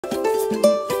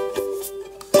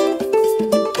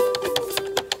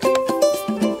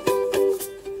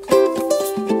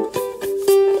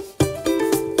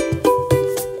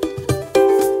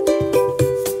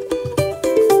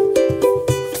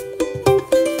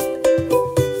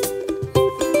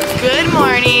Good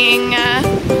morning.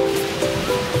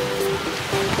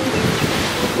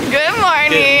 Good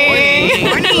morning.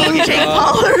 Morning, Jake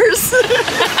Paulers.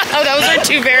 Oh, those are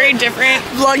two very different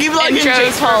Vloggy and intros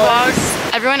Jake for Paulers.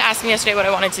 vlogs. Everyone asked me yesterday what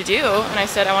I wanted to do, and I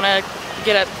said I want to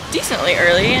get up decently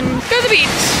early and go to the beach.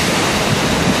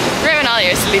 Rim and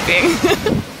Ollie are sleeping.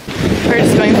 We're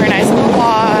just going for a nice little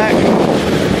walk.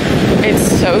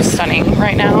 It's so stunning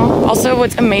right now. Also,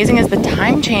 what's amazing is the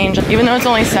time change. Even though it's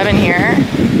only 7 here,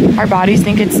 our bodies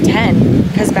think it's 10,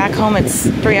 because back home it's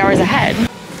 3 hours ahead.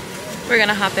 We're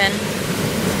gonna hop in.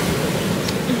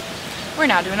 We're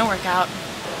now doing a workout.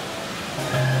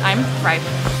 I'm ripe.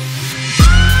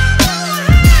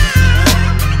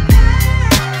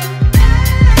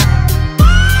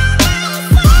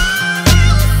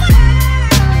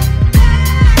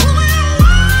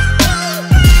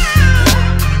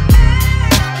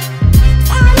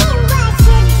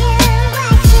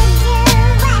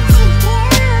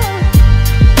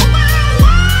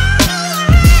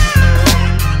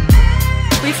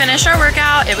 Finished our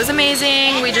workout. It was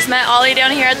amazing. We just met Ollie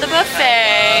down here at the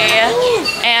buffet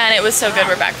and it was so good.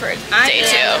 We're back for day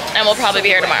 2 and we'll probably be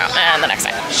here tomorrow and the next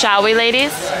night. Shall we,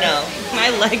 ladies? No,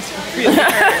 my legs really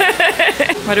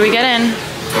hurt. What do we get in?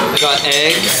 I got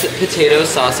eggs, potato,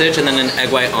 sausage, and then an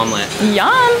egg white omelet.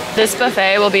 Yum! This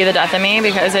buffet will be the death of me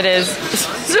because it is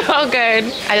so good.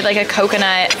 I did like a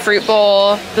coconut fruit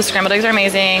bowl. The scrambled eggs are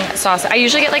amazing. Sauce. I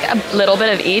usually get like a little bit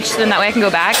of each, so then that way I can go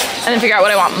back and then figure out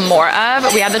what I want more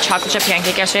of. We had the chocolate chip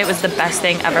pancake yesterday. It was the best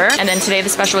thing ever. And then today the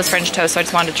special was French toast, so I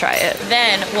just wanted to try it.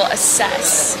 Then we'll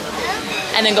assess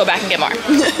and then go back and get more.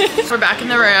 We're back in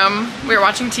the room. We were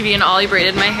watching TV and Ollie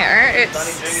braided my hair. It's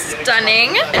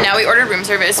stunning. And now we ordered room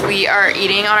service. We are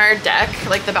eating on our deck,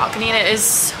 like the balcony, and it is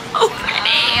so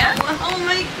pretty. Oh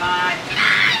my god.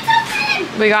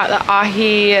 We got the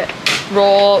ahi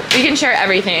roll. We can share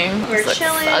everything. We're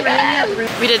chilling.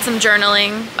 We did some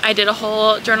journaling. I did a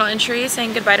whole journal entry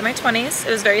saying goodbye to my 20s.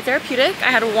 It was very therapeutic.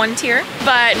 I had 1 tear.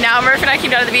 But now Murph and I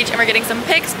came down to the beach and we're getting some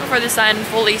pics before the sun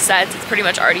fully sets. It's pretty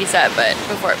much already set, but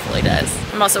before it fully does.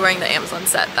 I'm also wearing the Amazon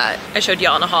set that I showed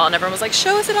y'all in the haul and everyone was like,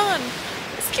 show us it on.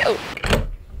 It's cute.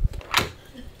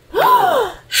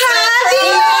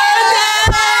 Happy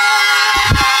birthday!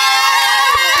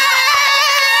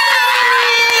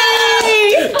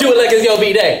 Do it like it's your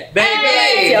B-Day. Baby!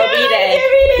 It's your B-Day. Do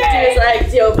it like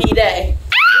it's your B-Day.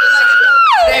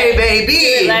 Hey,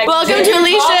 baby! Welcome to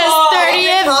Alicia's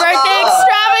 30th birthday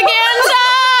extravaganza!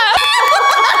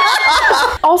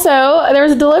 Also, there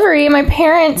was a delivery. My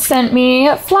parents sent me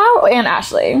flower, and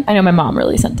Ashley. I know my mom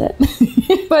really sent it.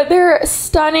 But they're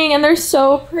stunning and they're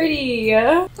so pretty.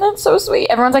 That's so sweet.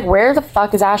 Everyone's like, where the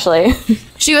fuck is Ashley?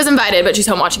 She was invited, but she's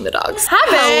home watching the dogs.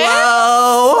 Hi, babe.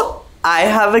 Hello! I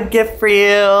have a gift for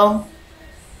you.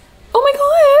 Oh my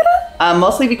god.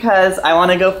 Mostly because I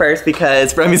want to go first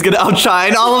because Remy's gonna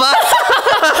outshine all of us.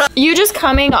 You just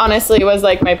coming, honestly, was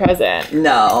like my present.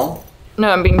 No. No,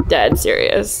 I'm being dead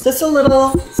serious. Just a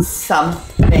little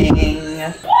something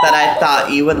that I thought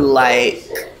you would like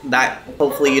that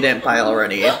hopefully you didn't buy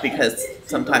already because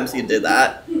sometimes you do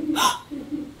that.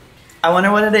 I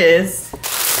wonder what it is.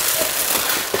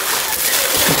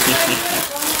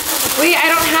 Wait, I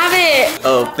don't have it.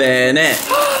 Open it.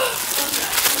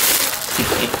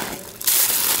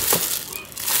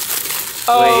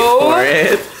 Wait for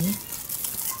it.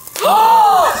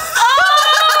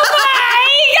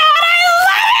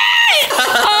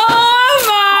 Oh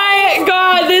my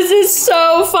god, this is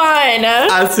so fun.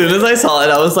 As soon as I saw it,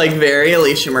 I was like very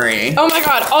AlishaMarie. Oh my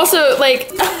god, also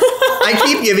like I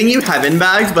keep giving you heaven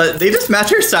bags, but they just match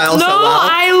your style no, so well.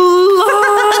 I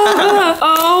love.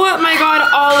 Oh my god,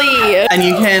 Ollie. And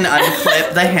you can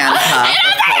unclip the handcuff,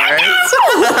 of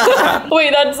course.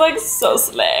 Wait, that's like so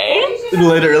slay.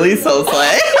 Literally so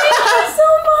slay.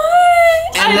 So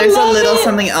much. And there's a little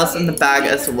something else in the bag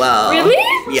as well. Really?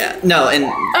 Yeah. No,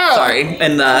 sorry,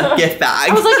 in the gift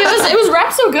bag. I was like, it was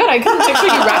wrapped so good, I couldn't picture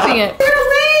you wrapping it.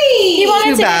 He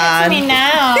wanted Too to bad. give it to me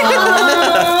now.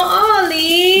 Oh,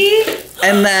 Ollie.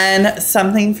 And then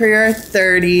something for your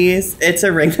 30s. It's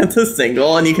a ring that's a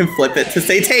single, and you can flip it to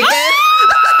say take it.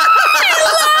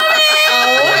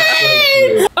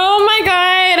 Oh my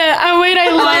god. Oh wait, I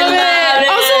love it.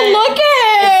 Also look it.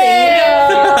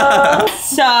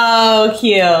 So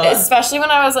cute. Especially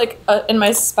when I was like in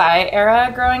my spy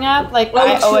era growing up. Like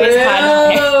I always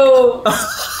had hair.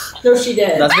 No, she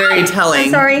did. That's very telling.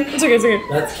 I'm sorry. It's okay, it's okay.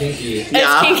 That's kinky.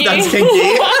 Yeah, kinky. that's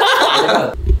kinky.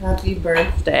 Happy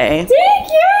birthday. Thank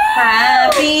you.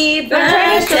 Happy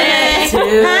birthday to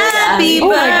you. Happy Oh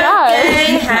my God.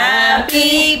 birthday.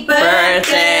 Happy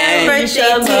birthday.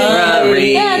 Birthday to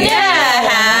Marie. Yeah.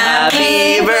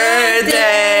 Happy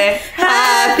birthday.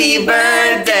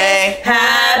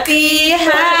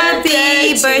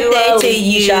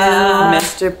 Alicia.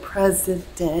 Mr.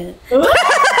 President. Wow.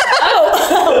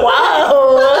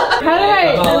 How did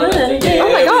I?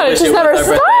 Oh my god, it just never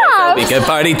stopped. We can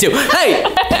party too. Hey!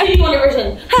 Stevie Wonder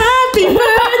version. Happy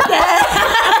birthday.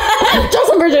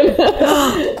 Justin version.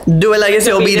 Do it like it's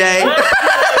your B-day.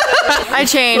 I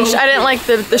changed. I didn't like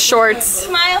the shorts.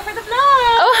 Smile for the vlog.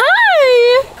 Oh,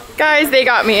 hi! Guys, they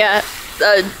got me a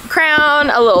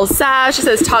crown, a little sash. It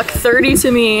says talk 30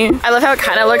 to me. I love how it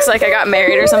kind of looks like I got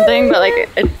married or something, but like,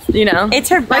 you know. It's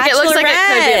her Like it looks like it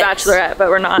could be a bachelorette, but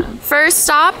we're not. First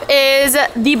stop is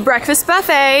the breakfast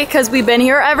buffet, because we've been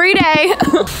here every day.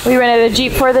 We rented a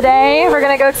Jeep for the day. We're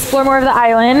gonna go explore more of the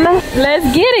island. Let's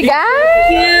get it, guys!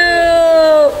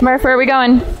 Cute! Murph, where are we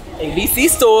going? ABC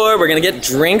store. We're gonna get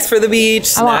drinks for the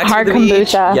beach. I want snacks hard for the beach.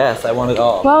 kombucha. Yes, I want it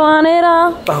all. I want it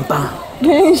all. Bum, bum.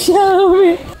 Can you show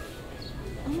me?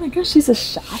 Oh my gosh, she's a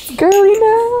shots girly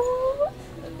now.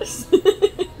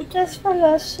 Just for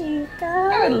the chica.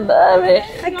 I love it.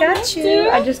 I got you.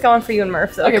 I'm just going for you and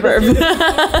Murph though. Okay, perfect.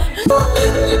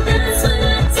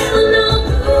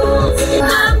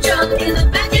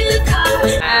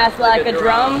 Ass like a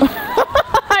drum.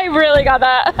 I really got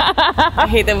that. I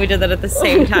hate that we did that at the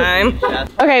same time.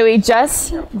 Okay, we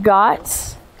just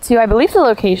got to, I believe, the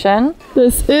location.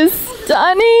 This is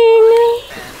stunning.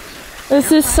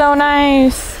 This is so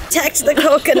nice. Text the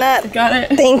coconut. Got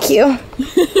it. Thank you.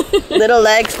 Little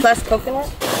legs plus coconut.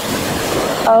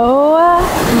 Oh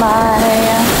my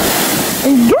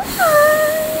god.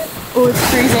 Oh, it's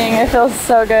freezing. It feels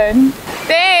so good.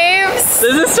 Babes!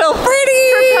 This is so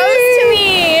pretty! Propose to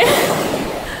me!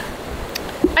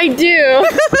 I do.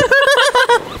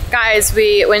 Guys,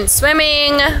 we went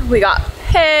swimming. We got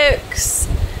pics.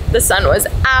 The sun was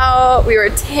out. We were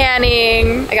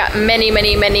tanning. I got many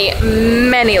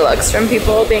looks from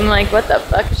people being like, what the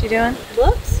fuck is she doing?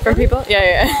 Looks? From people?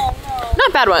 Yeah. Oh, no.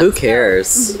 Not bad ones. Who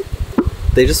cares?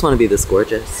 They just want to be this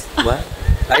gorgeous. What?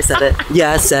 I said it.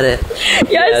 Yeah, I said it.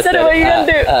 Yeah, I said it. What are you gonna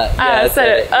do? I said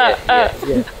it.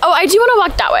 Yeah. Oh, I do want to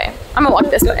walk that way. I'm gonna walk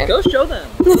this way. Go show them.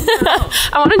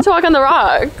 I wanted to walk on the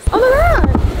rocks. On the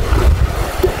rocks.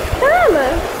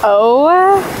 Oh,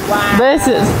 wow. This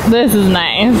is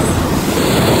nice.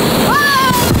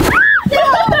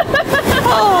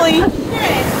 Holy shit.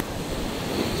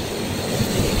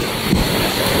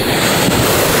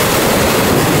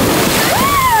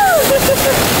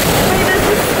 This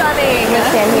is stunning.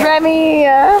 stand here. Remy.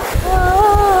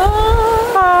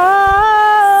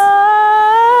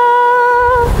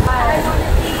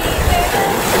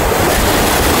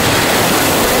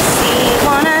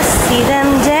 Wanna see them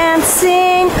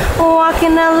dancing,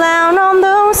 walking around on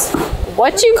those.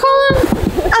 What you call him?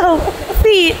 Oh,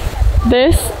 feet.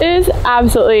 This is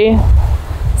absolutely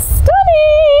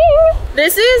stunning.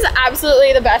 This is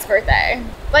absolutely the best birthday.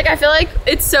 Like, I feel like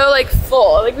it's so like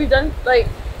full. Like, we've done like,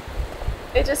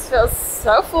 it just feels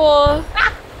so full.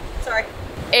 Sorry.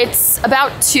 It's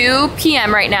about 2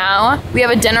 p.m. right now. We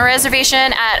have a dinner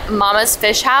reservation at Mama's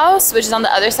Fish House, which is on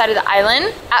the other side of the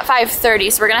island, at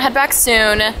 5:30. So we're gonna head back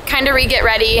soon, kind of re-get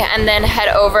ready, and then head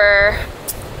over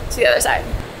to the other side.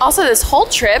 Also, this whole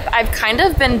trip, I've kind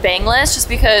of been bangless just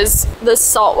because the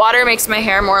salt water makes my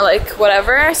hair more like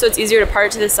whatever, so it's easier to part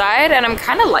it to the side, and I'm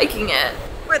kind of liking it.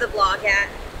 Where the vlog at?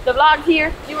 The vlog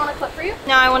here. Do you want a clip for you?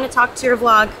 No, I want to talk to your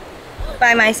vlog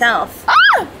by myself.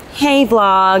 Ah! Hey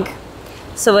vlog.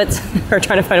 So it's we're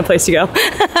trying to find a place to go.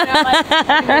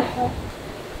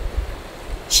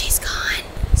 She's gone.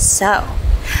 So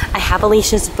I have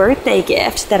Alicia's birthday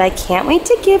gift that I can't wait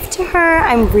to give to her.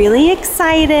 I'm really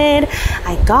excited.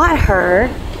 I got her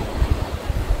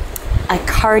a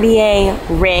Cartier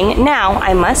ring. Now,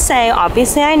 I must say,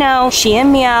 obviously I know she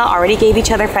and Mia already gave each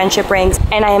other friendship rings,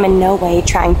 and I am in no way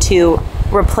trying to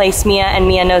replace Mia, and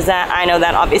Mia knows that, I know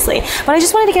that obviously. But I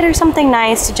just wanted to get her something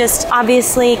nice to just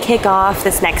obviously kick off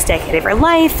this next decade of her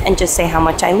life and just say how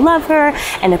much I love her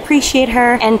and appreciate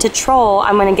her. And to troll,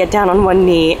 I'm gonna get down on one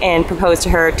knee and propose to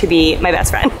her to be my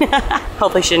best friend.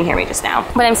 Hopefully she didn't hear me just now.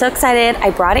 But I'm so excited,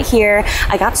 I brought it here.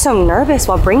 I got so nervous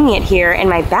while bringing it here in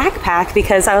my backpack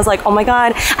because I was like, oh my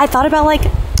God, I thought about like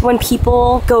when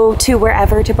people go to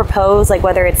wherever to propose, like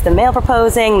whether it's the male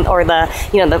proposing or the,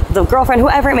 you know, the girlfriend,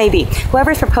 whoever it may be,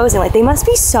 whoever's proposing, like they must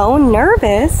be so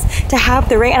nervous to have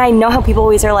the ring. And I know how people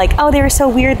always are like, oh, they were so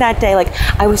weird that day. Like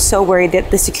I was so worried that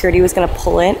the security was gonna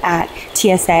pull it at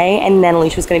TSA and then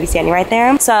Alicia was gonna be standing right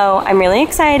there. So I'm really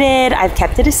excited. I've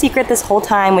kept it a secret this whole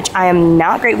time, which I am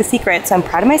not great with secrets. So I'm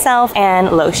proud of myself. And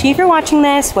Loshi, if you're watching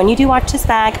this, when you do watch this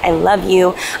back, I love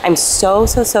you. I'm so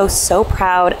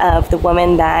proud of the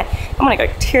woman that, I'm gonna go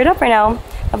tear it up right now,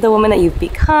 of the woman that you've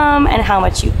become and how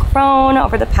much you've grown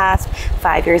over the past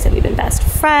 5 years that we've been best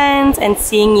friends, and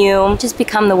seeing you just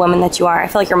become the woman that you are. I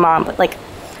feel like your mom, but like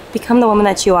become the woman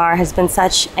that you are has been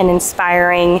such an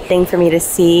inspiring thing for me to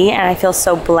see, and I feel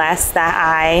so blessed that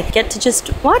I get to just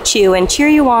watch you and cheer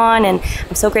you on, and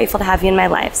I'm so grateful to have you in my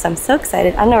life. So I'm so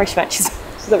excited. I don't know where she went. She's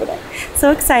over there.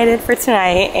 So excited for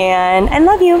tonight, and I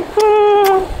love you.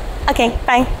 Okay,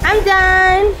 bye. I'm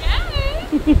done.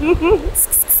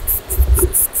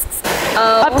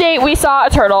 Update, we saw a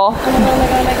turtle.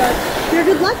 Oh my god. You're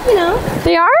good luck, you know.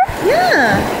 They are?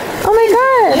 Yeah. Oh my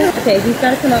god. Okay, he's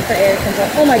got to come up for air control.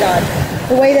 Oh my god.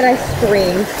 The way that I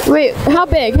screamed. Wait, how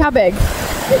big? How big? It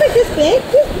was like this big.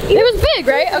 It was big,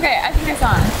 right? Okay, I think I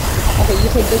saw him. Okay, you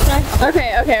take this side.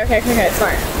 Okay,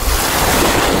 smart.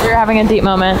 We were having a deep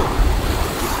moment.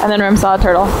 And then Rim saw a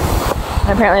turtle.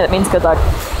 And apparently that means good luck.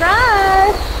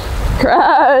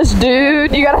 Crush,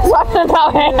 dude. You gotta stop and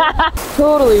tell me.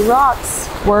 Totally rocks.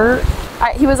 Squirt.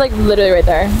 He was like literally right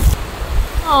there.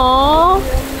 Aww.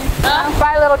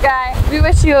 Bye, little guy. We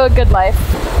wish you a good life.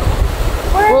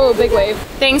 Whoa, big wave.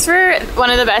 Thanks for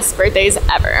one of the best birthdays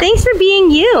ever. Thanks for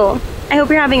being you. I hope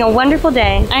you're having a wonderful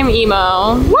day. I'm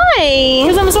emo. Why?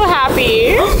 Because I'm so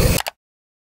happy.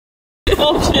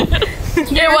 Oh shit.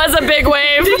 It was a big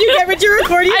wave. Did you get what you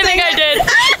recorded? I think I did.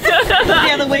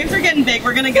 Yeah, the waves are getting big.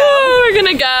 We're gonna go. We're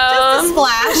gonna go. Just a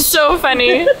splash. So funny.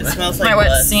 It smells like My wet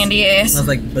bus. sandy It ace. smells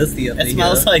like pussy up It here.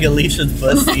 smells like Alicia's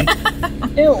pussy.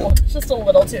 Ew, just a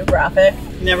little too graphic.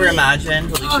 Never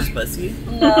imagined Alicia's pussy.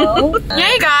 No.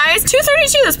 Yay guys,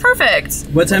 2:32, that's perfect.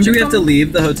 What time do we have to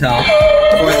leave the hotel?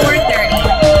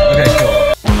 4:30. Okay, cool.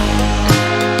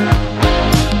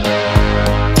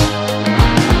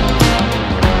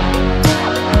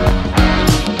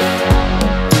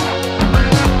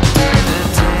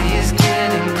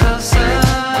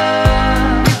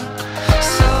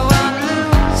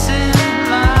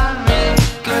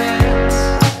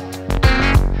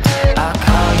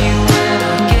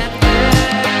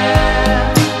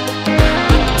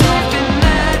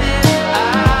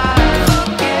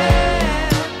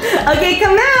 Okay,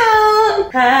 come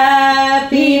out.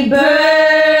 Happy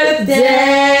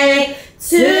birthday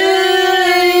to you.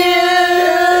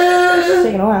 It's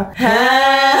taking a while.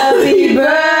 Happy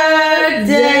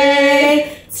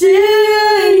birthday to you.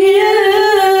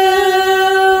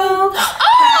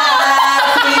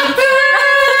 Happy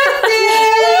birthday,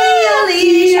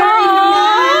 Alicia.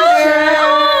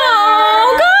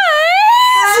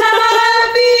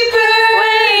 Happy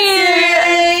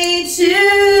birthday to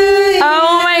you.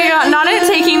 Oh my god, not it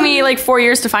taking me like 4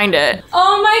 years to find it.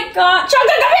 Oh my god.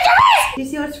 Do you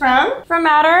see what it's from? From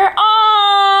Matter. Oh,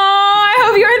 I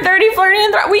hope you're 30, flirty,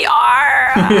 and we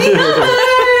are.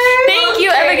 Thank you,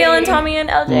 Abigail and Tommy and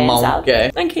LJ and Sal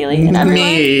Okay. and Kaylee and everyone.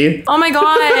 Me. Oh my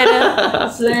god.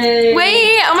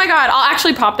 Wait, oh my god, I'll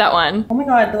actually pop that one. Oh my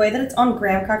god, the way that it's on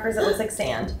graham crackers, it looks like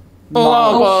sand.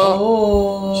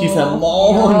 Whoa. She said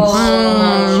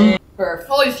launch.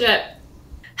 Holy shit.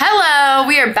 Hello,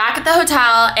 we are back at the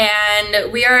hotel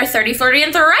and we are 30, flirty,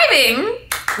 and thriving.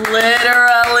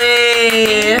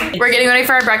 Literally. We're getting ready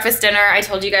for our breakfast dinner. I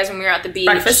told you guys when we were at the beach.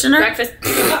 Breakfast dinner? Breakfast.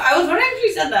 I was wondering if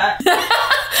you said that.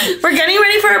 We're getting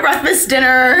ready for our breakfast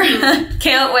dinner.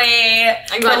 Can't wait.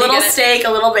 I'm glad a little you get it. steak,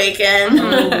 a little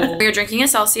bacon. We are drinking a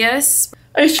Celsius.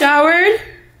 I showered.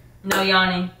 No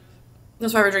yawning.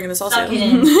 That's why we're drinking the Celsius. Suck it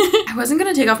in. I wasn't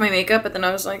gonna take off my makeup, but then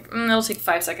I was like, it'll take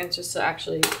 5 seconds just to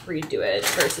actually redo it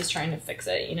versus trying to fix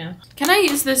it, you know? Can I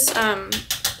use this,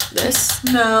 this?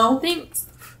 No. Thanks.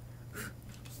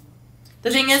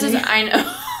 The thing is I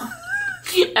know.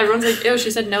 Everyone's like, ew,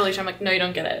 she said no, Alicia. I'm like, no, you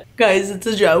don't get it. Guys, it's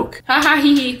a joke. Ha ha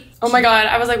hee hee. Oh my god,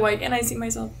 I was like, why can't I see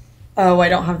myself? Oh, I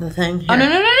don't have the thing. Oh,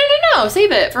 Here. no,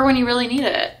 save it for when you really need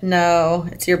it. No,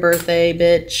 it's your birthday,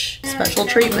 bitch. Special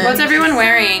treatment. What's everyone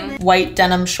wearing? White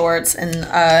denim shorts and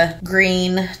a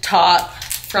green top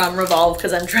from Revolve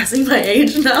because I'm dressing my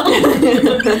age now.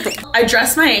 I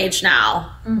dress my age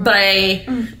now, but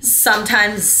I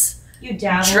sometimes You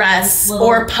dabble dress in little-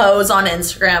 or pose on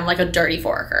Instagram like a dirty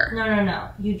forker. No.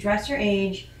 You dress your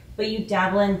age, but you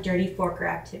dabble in dirty forker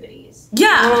activities.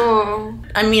 Yeah. Oh.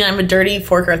 I mean, I'm a dirty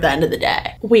forker at the end of the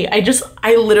day. Wait, I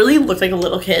literally look like a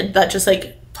little kid that just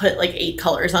like put like 8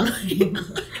 colors on my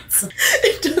nuts.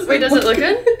 Wait, does it look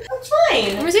good? That's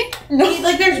fine. Let me see.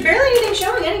 Like, there's barely anything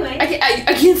showing anyway.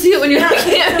 I can't see it when you're Yeah,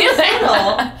 it's so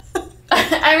subtle.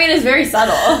 I mean, it's very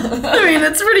subtle. I mean,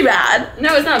 it's pretty bad.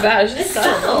 No, it's not bad. It's just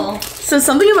subtle. So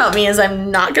something about me is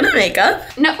I'm not good at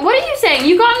makeup. No, what are you saying?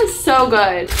 You've gotten so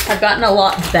good. I've gotten a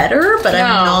lot better, but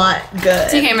I'm not good.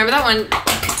 TK, remember that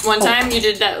one time you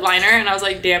did that liner and I was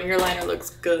like, damn, your liner looks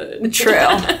good. True.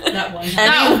 Not one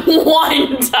time. Not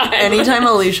one time. Anytime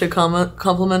Alicia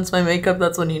compliments my makeup,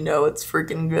 that's when you know it's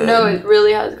freaking good. No, it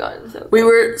really has gotten so good. We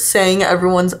were saying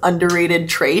everyone's underrated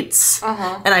traits,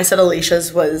 and I said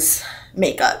Alicia's was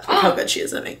makeup, how good she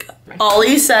is at makeup.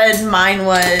 Ollie said mine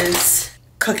was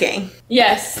cooking.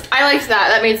 Yes, I liked that.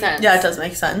 That made sense. Yeah, it does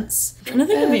make sense. I'm trying to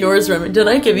think of yours, Remy. Did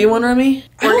I give you one, Remy?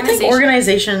 I don't think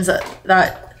organization's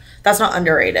that's not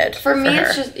underrated. For me,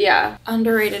 it's just, yeah,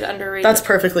 underrated. That's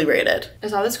perfectly rated. I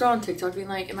saw this girl on TikTok being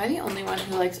like, am I the only one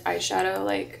who likes eyeshadow?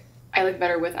 Like, I look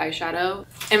better with eyeshadow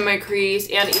in my crease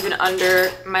and even under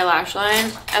my lash line.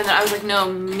 And then I was like,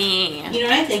 no, me. You know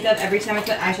what I think of every time I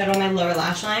put eyeshadow on my lower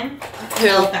lash line? Who?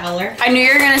 Elle Fowler. I knew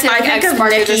you were gonna say like I think of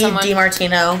Nikki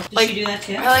DiMartino. Did she do that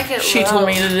too? I like it. She told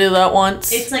me to do that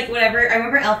once. It's like whatever. I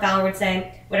remember Elle Fowler would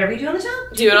say, whatever you do on the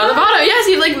top, do it on the bottom. Yes,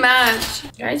 you'd like match.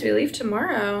 Guys, we leave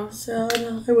tomorrow.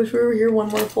 Sad. I wish we were here one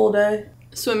more full day.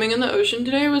 Swimming in the ocean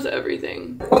today was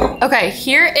everything. Okay,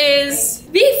 here is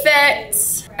the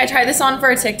fit. I tried this on for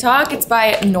a TikTok. It's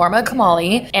by Norma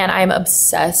Kamali, and I'm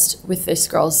obsessed with this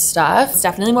girl's stuff. It's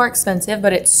definitely more expensive,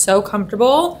 but it's so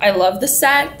comfortable. I love the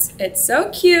set. It's so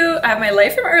cute. I have my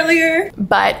light from earlier,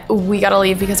 but we gotta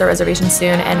leave because our reservation's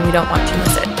soon, and we don't want to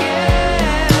miss it.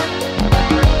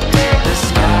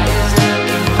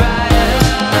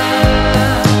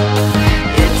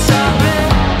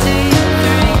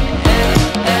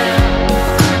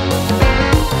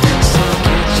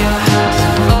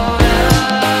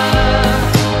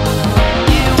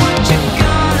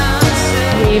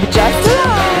 Just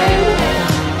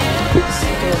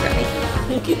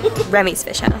arrived. Remy's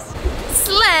Fish House.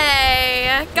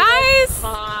 Slay, guys.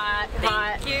 Hot,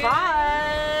 Thank you.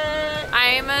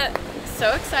 I'm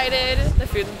so excited. The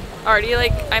food already,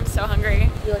 like, I'm so hungry.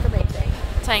 You look amazing.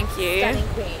 Thank you. Stunning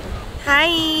queen.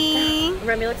 Hi.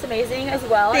 Remy looks amazing as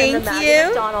well. Thank in the Maggie you.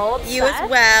 McDonald's You set. as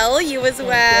well. You as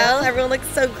well. you. Everyone looks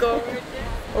so good.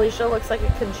 Alicia looks like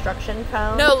a construction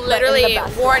cone. No, but in literally, the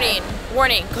best warning, way.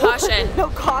 warning, caution, No,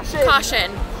 caution. caution,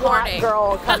 Hot warning.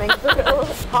 girl coming through.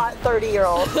 Hot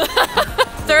 30-year-old.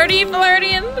 30, flirty,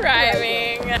 and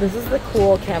thriving. This is the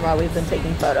cool camera we've been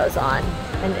taking photos on,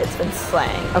 and it's been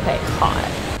slaying. Okay, hot.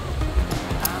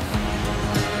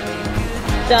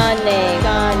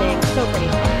 Stunning. So pretty.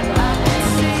 1,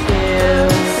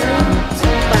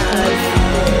 2,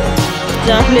 5.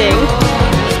 Stunning.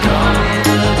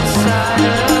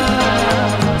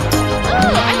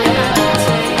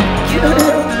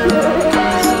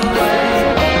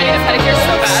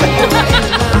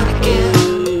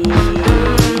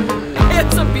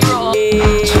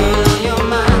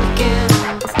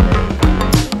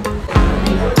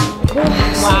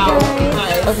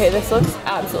 Okay, this looks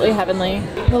absolutely heavenly.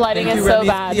 The lighting is so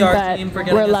bad, but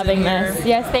we're loving this.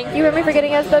 Yes, thank you, Remy, for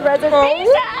getting us the reservation.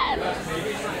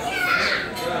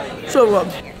 So good.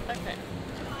 Okay.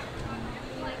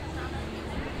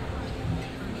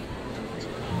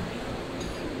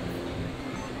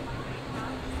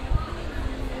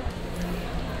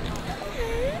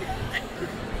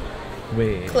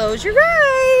 Wait. Close your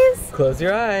eyes. Close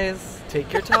your eyes.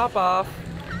 Take your top off.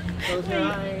 Close your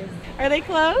eyes. Are they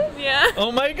closed? Yeah.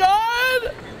 Oh my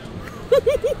god!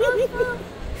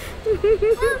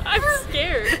 I'm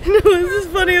scared. No, this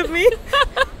is funny of me.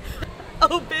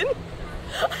 Open.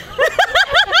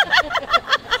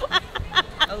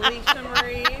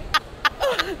 AlishaMarie.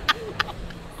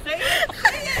 Say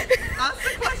it. Ask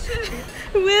the question.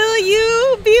 Will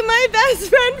you be my best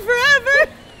friend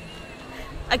forever?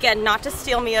 Again, not to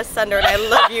steal Mia's thunder, and I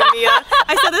love you, Mia.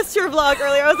 I said this to your vlog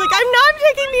earlier. I was like, I'm not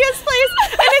taking Mia's place,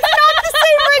 and it's not the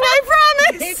same ring, I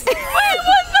promise. Wait,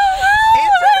 what the hell?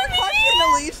 Answer the question,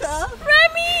 Alicia.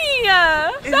 Remy!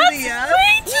 Is it a yes?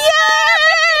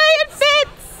 Yay! It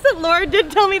fits! The Lord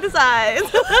did tell me the size.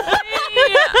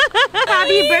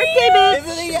 Happy birthday, bitch. Is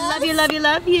it a yes? Love you, love you,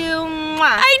 love you.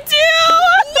 Mwah. I do!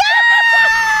 Yay!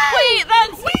 Wait,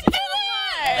 that's way too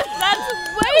much! That's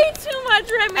way too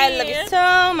much, Remy! I love you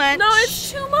so much. No,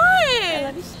 it's too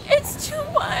much! It's too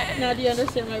much! Now do you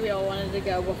understand why we all wanted to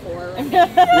go before? Ram!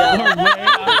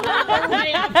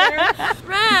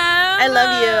 I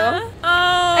love you. Oh!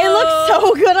 I look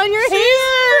so good on your She's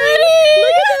hand.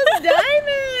 Look at those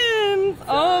diamonds.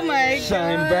 Oh my god.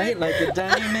 Shine bright like a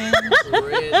diamond.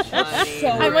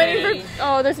 I'm waiting for.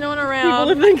 Oh, there's no one around.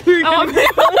 People think we're Oh, gonna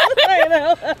I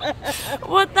know.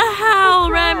 what the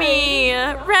hell, Remy?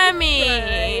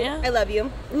 Remy! I love you.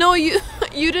 No, you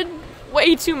did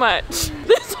way too much.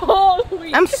 This whole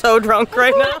week. I'm so drunk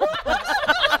right now.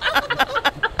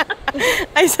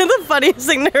 I said the funniest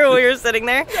thing there when we were sitting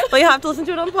there, but you have to listen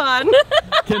to it on pod.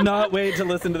 Cannot wait to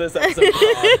listen to this episode.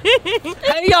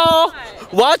 Hey y'all,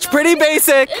 watch Pretty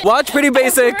Basic. Watch Pretty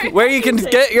Basic where you can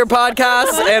get your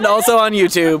podcasts and also on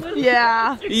YouTube.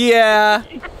 Yeah. Yeah.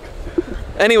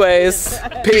 Anyways,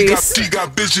 peace. He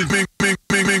got bitches, he got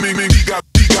bitches, he got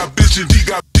bitches, he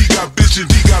got bitches, he got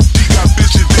bitches, he got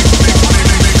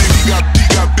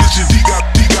bitches, he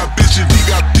got bitches,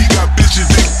 he got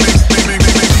bitches.